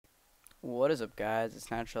What is up, guys? It's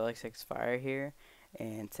NaturalX6Fire here,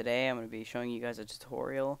 and today I'm going to be showing you guys a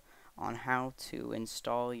tutorial on how to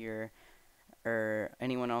install your or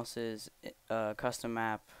anyone else's custom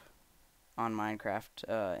map on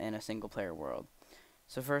Minecraft in a single player world.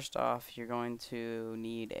 So first off, you're going to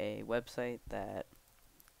need a website that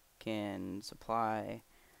can supply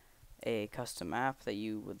a custom map that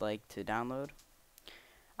you would like to download.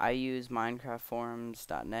 I use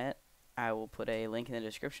minecraftforums.net. I will put a link in the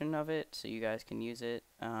description of it so you guys can use it.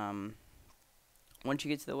 Once you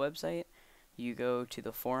get to the website, you go to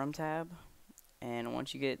the forum tab, and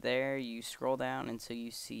once you get there, you scroll down until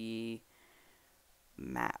you see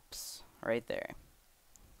maps right there.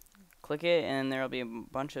 Click it, and there will be a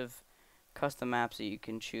bunch of custom maps that you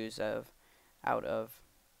can choose out of.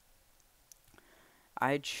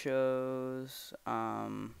 I chose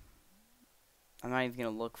I'm not even gonna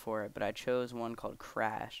look for it, but I chose one called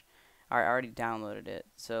Crash. I already downloaded it,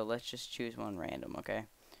 so let's just choose one random, okay?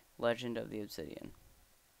 Legend of the Obsidian.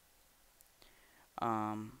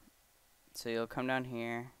 Um, so you'll come down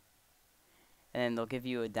here, and they'll give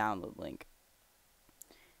you a download link.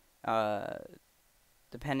 Uh,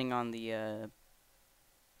 Depending on the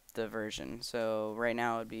version. So right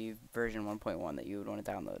now it would be version 1.1 that you would want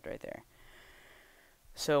to download right there.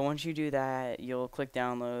 So once you do that, you'll click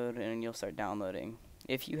download and you'll start downloading.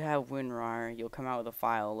 If you have WinRAR, you'll come out with a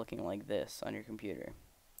file looking like this on your computer.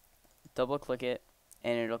 Double click it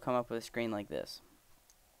and it'll come up with a screen like this.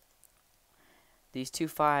 These two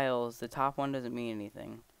files, the top one doesn't mean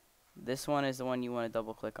anything. This one is the one you want to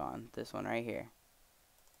double click on. This one right here.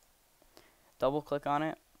 Double click on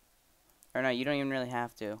it. Or no, you don't even really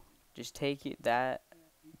have to. Just take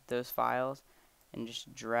those files and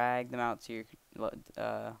just drag them out to your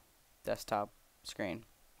desktop screen.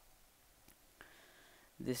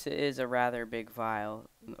 This is a rather big file,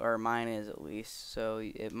 or mine is at least, so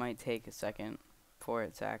it might take a second for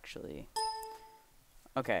it to actually...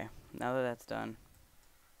 Okay, now that that's done,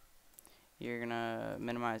 you're gonna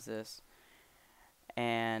minimize this,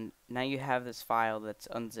 and now you have this file that's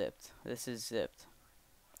unzipped. This is zipped,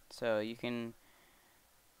 so you can...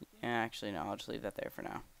 Actually, no, I'll just leave that there for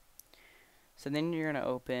now. So then you're gonna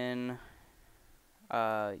open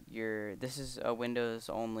this is a Windows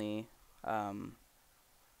only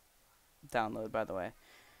download, by the way.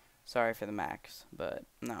 Sorry for the Macs, but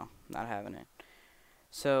no, not having it.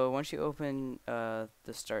 So once you open the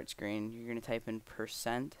start screen, you're gonna type in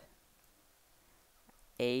 %APPDATA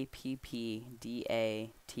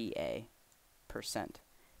 %,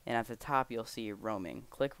 and at the top you'll see roaming.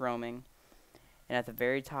 Click roaming, and at the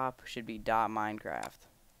very top should be .minecraft.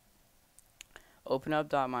 Open up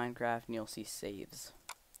 .minecraft and you'll see saves.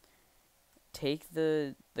 Take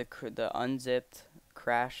the unzipped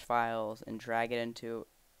crash files and drag it into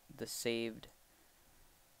the saves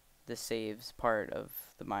part of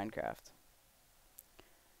the Minecraft.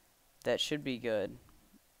 That should be good.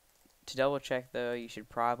 To double check though, you should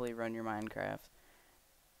probably run your Minecraft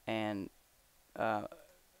and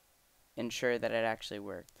ensure that it actually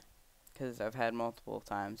worked, because I've had multiple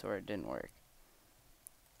times where it didn't work.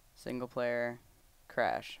 Single player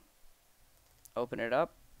crash. Open it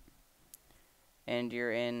up and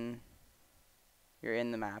you're in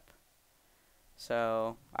the map.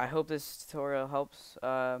 So I hope this tutorial helps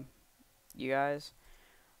you guys.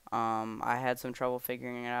 I had some trouble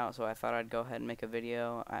figuring it out, so I thought I'd go ahead and make a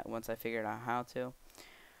video once I figured out how to.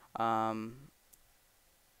 I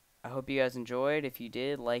hope you guys enjoyed. If you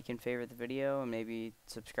did, like and favorite the video and maybe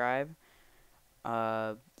subscribe.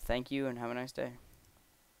 Thank you and have a nice day.